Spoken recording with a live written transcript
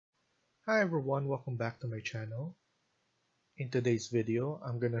Hi everyone, welcome back to my channel. In today's video,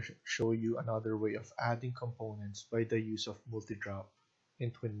 I'm going to show you another way of adding components by the use of Multidrop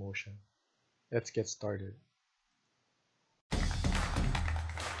in Twinmotion. Let's get started.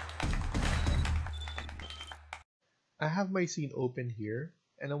 I have my scene open here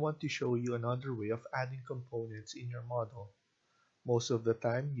and I want to show you another way of adding components in your model. Most of the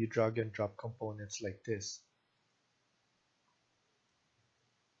time, you drag and drop components like this.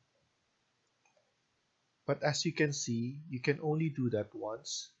 But as you can see, you can only do that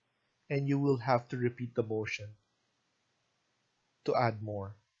once and you will have to repeat the motion to add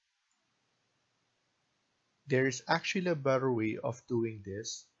more. There is actually a better way of doing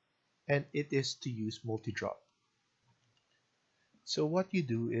this, and it is to use Multidrop. So what you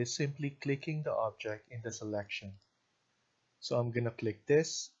do is simply clicking the object in the selection. So I'm going to click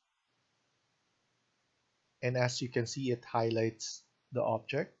this, and as you can see, it highlights the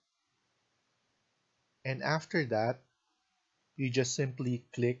object. And after that, you just simply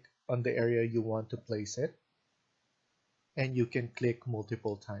click on the area you want to place it, and you can click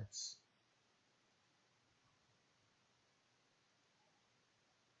multiple times.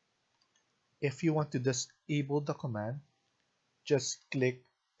 If you want to disable the command, just click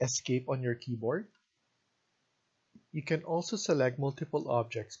Escape on your keyboard. You can also select multiple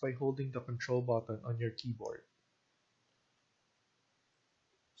objects by holding the control button on your keyboard.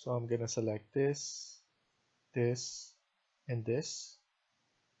 So I'm going to select this, this, and this.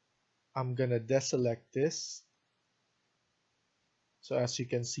 I'm going to deselect this. So as you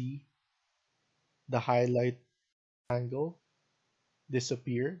can see, the highlight angle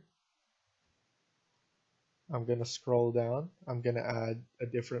disappeared. I'm going to scroll down. I'm going to add a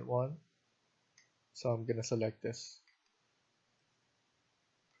different one. So I'm going to select this.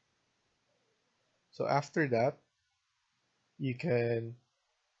 So after that, you can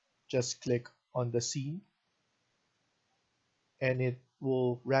just click on the scene and it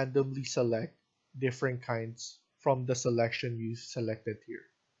will randomly select different kinds from the selection you selected here.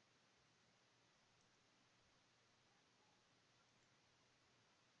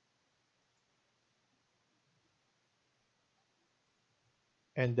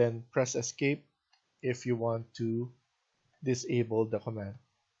 And then press escape if you want to disable the command.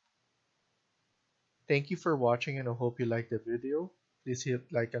 Thank you for watching and I hope you liked the video. Please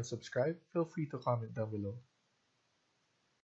hit like and subscribe. Feel free to comment down below.